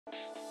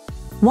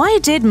Why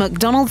did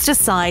McDonald's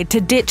decide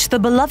to ditch the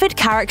beloved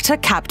character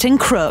Captain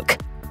Crook?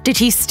 Did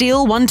he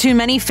steal one too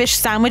many fish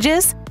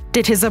sandwiches?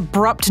 Did his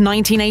abrupt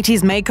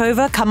 1980s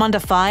makeover come under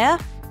fire?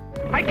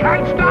 I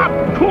can't stop!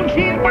 2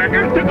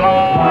 cheeseburgers to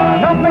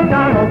go! No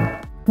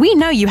McDonald's! We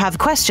know you have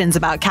questions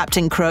about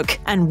Captain Crook,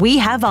 and we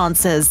have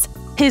answers.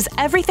 Here's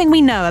everything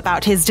we know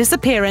about his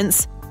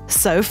disappearance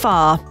so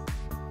far.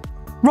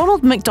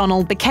 Ronald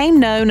McDonald became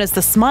known as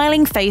the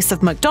smiling face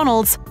of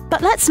McDonald's,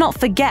 but let's not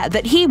forget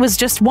that he was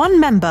just one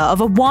member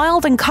of a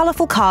wild and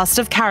colorful cast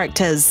of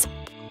characters.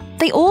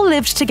 They all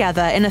lived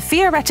together in a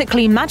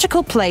theoretically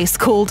magical place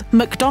called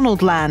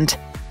McDonaldland.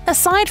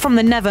 Aside from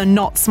the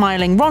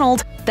never-not-smiling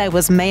Ronald, there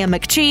was Mayor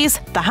McCheese,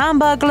 the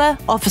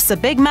Hamburglar, Officer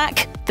Big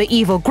Mac, the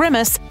evil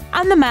Grimace,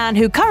 and the man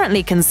who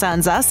currently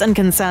concerns us and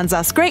concerns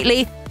us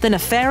greatly, the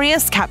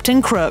nefarious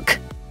Captain Crook.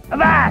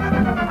 Avast!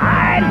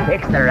 I'll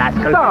fix the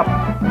rascal. Stop!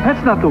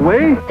 That's not the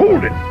way.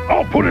 Hold it!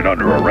 I'll put it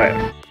under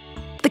arrest.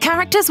 The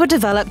characters were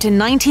developed in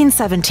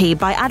 1970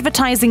 by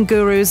advertising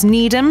gurus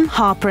Needham,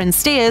 Harper and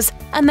Steers,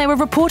 and they were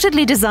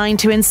reportedly designed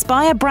to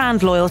inspire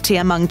brand loyalty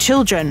among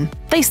children.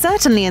 They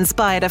certainly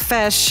inspired a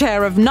fair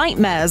share of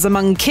nightmares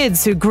among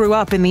kids who grew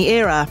up in the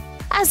era.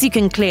 As you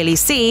can clearly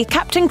see,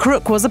 Captain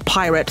Crook was a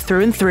pirate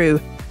through and through.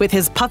 With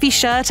his puffy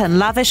shirt and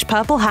lavish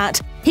purple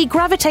hat, he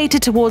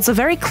gravitated towards a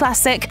very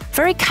classic,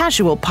 very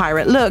casual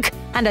pirate look,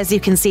 and as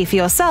you can see for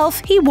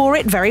yourself, he wore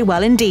it very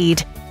well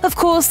indeed. Of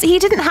course, he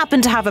didn't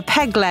happen to have a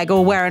peg leg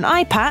or wear an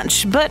eye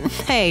patch, but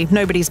hey,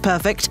 nobody's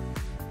perfect.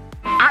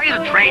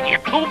 I'll trade you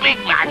 2 Big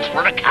Macs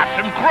for a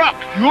Captain Crook.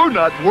 You're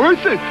not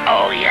worth it.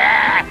 Oh,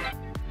 yeah?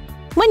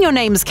 When your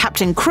name's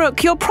Captain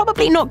Crook, you're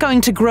probably not going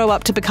to grow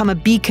up to become a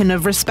beacon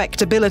of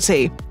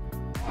respectability.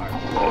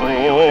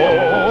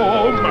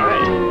 Oh,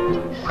 my.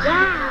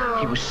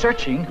 He was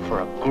searching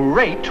for a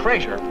great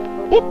treasure.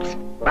 Oops,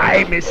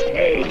 my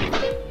mistake.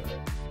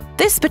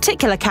 This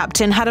particular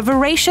captain had a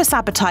voracious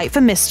appetite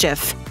for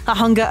mischief, a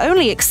hunger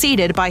only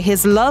exceeded by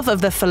his love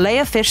of the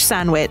Filet-O-Fish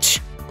sandwich.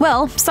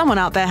 Well, someone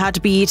out there had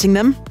to be eating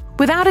them.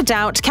 Without a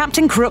doubt,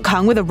 Captain Crook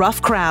hung with a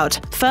rough crowd.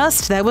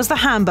 First, there was the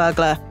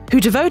Hamburglar, who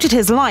devoted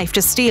his life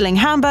to stealing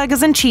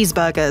hamburgers and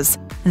cheeseburgers.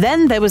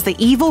 Then there was the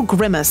evil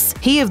Grimace,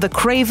 he of the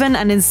craven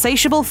and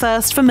insatiable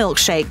thirst for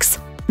milkshakes.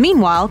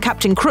 Meanwhile,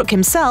 Captain Crook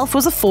himself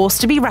was a force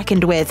to be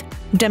reckoned with,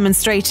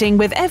 demonstrating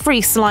with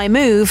every sly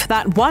move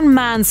that one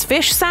man's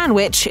fish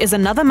sandwich is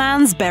another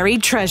man's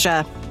buried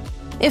treasure.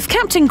 If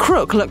Captain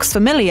Crook looks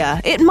familiar,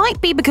 it might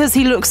be because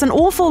he looks an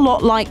awful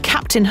lot like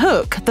Captain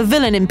Hook, the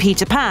villain in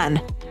Peter Pan.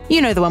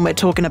 You know the one we're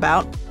talking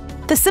about.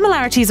 The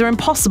similarities are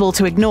impossible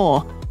to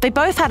ignore. They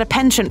both had a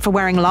penchant for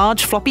wearing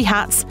large floppy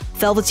hats,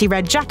 velvety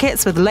red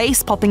jackets with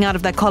lace popping out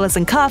of their collars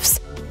and cuffs,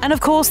 and of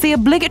course the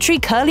obligatory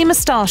curly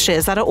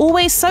moustaches that are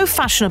always so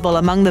fashionable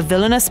among the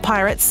villainous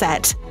pirate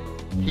set.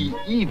 He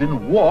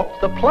even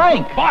walked the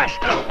plank. Buster!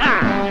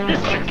 Ah,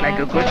 this looks like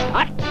a good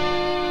spot.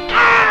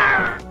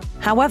 Ah!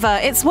 However,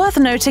 it's worth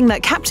noting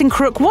that Captain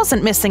Crook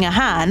wasn't missing a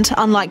hand,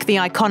 unlike the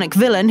iconic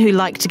villain who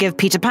liked to give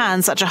Peter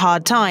Pan such a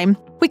hard time.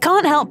 We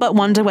can't help but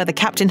wonder whether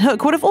Captain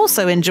Hook would have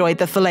also enjoyed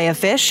the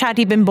Filet-O-Fish had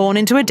he been born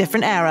into a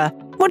different era.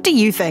 What do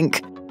you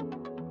think?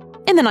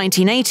 In the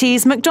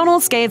 1980s,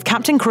 McDonald's gave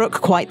Captain Crook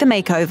quite the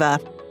makeover.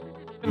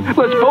 Let's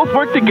both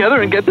work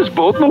together and get this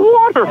boat in the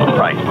water.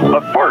 Right,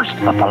 but first,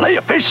 a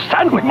Filet-O-Fish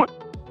sandwich.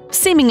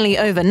 Seemingly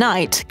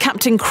overnight,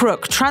 Captain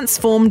Crook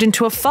transformed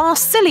into a far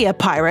sillier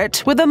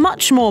pirate with a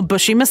much more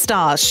bushy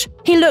moustache.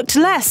 He looked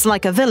less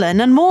like a villain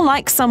and more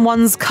like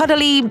someone's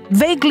cuddly,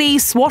 vaguely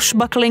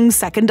swashbuckling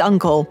second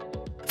uncle.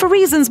 For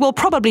reasons we'll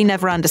probably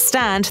never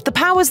understand, the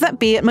powers that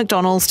be at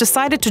McDonald's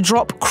decided to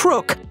drop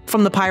Crook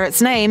from the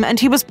pirate's name, and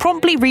he was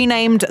promptly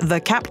renamed the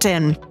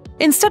Captain.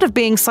 Instead of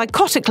being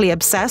psychotically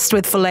obsessed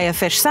with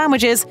Filet-O-Fish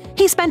sandwiches,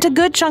 he spent a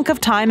good chunk of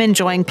time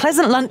enjoying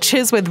pleasant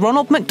lunches with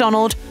Ronald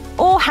McDonald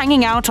or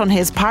hanging out on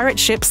his pirate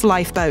ship's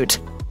lifeboat.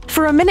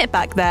 For a minute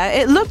back there,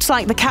 it looked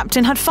like the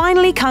captain had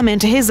finally come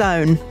into his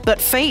own,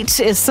 but fate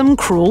is some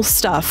cruel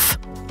stuff.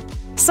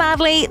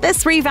 Sadly,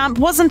 this revamp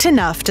wasn't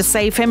enough to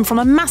save him from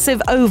a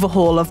massive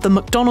overhaul of the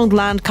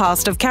McDonaldland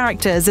cast of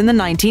characters in the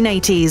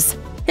 1980s.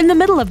 In the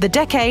middle of the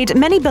decade,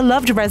 many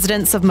beloved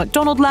residents of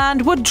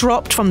McDonaldland were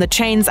dropped from the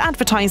chain's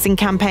advertising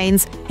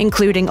campaigns,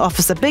 including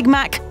Officer Big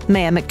Mac,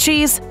 Mayor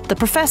McCheese, the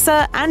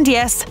Professor, and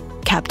yes,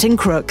 Captain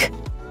Crook.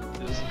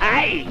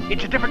 Aye,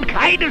 it's a different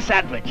kind of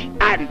sandwich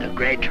and a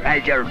great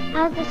treasure.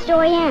 How's the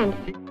story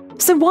end?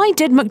 So why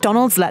did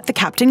McDonald's let the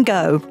captain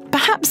go?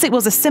 Perhaps it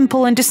was a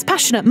simple and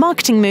dispassionate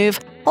marketing move,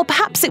 or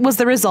perhaps it was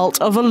the result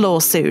of a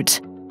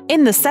lawsuit.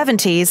 In the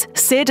 70s,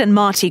 Sid and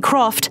Marty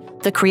Krofft,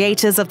 the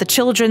creators of the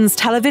children's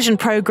television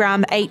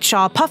program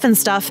HR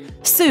Pufnstuf,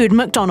 sued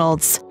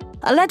McDonald's.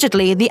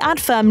 Allegedly, the ad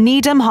firm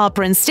Needham,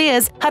 Harper and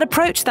Steers had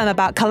approached them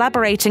about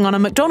collaborating on a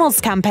McDonald's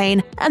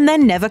campaign and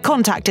then never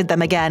contacted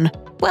them again.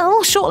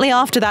 Well, shortly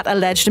after that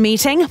alleged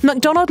meeting,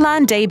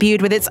 McDonaldland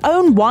debuted with its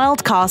own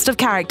wild cast of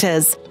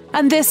characters.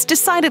 And this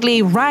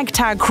decidedly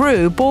ragtag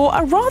crew bore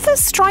a rather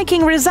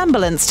striking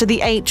resemblance to the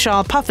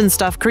HR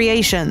Pufnstuf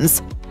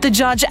creations. The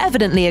judge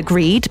evidently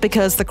agreed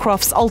because the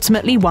Crofts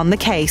ultimately won the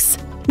case.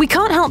 We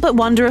can't help but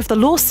wonder if the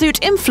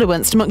lawsuit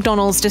influenced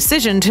McDonald's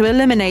decision to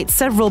eliminate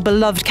several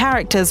beloved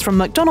characters from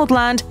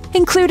McDonaldland,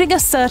 including a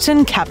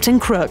certain Captain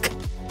Crook.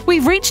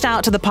 We've reached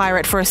out to the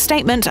pirate for a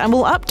statement and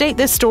will update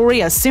this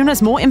story as soon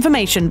as more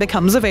information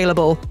becomes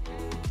available.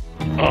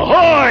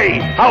 Ahoy!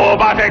 How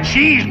about a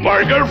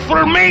cheeseburger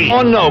for me?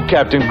 Oh no,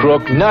 Captain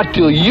Crook, not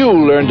till you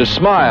learn to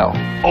smile.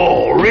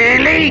 Oh,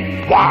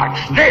 really? Watch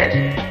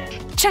this.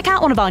 Check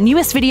out one of our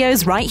newest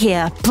videos right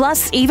here.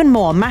 Plus, even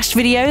more mashed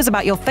videos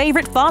about your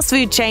favorite fast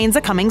food chains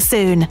are coming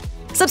soon.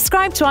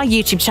 Subscribe to our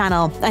YouTube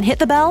channel and hit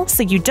the bell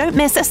so you don't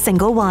miss a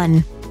single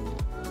one.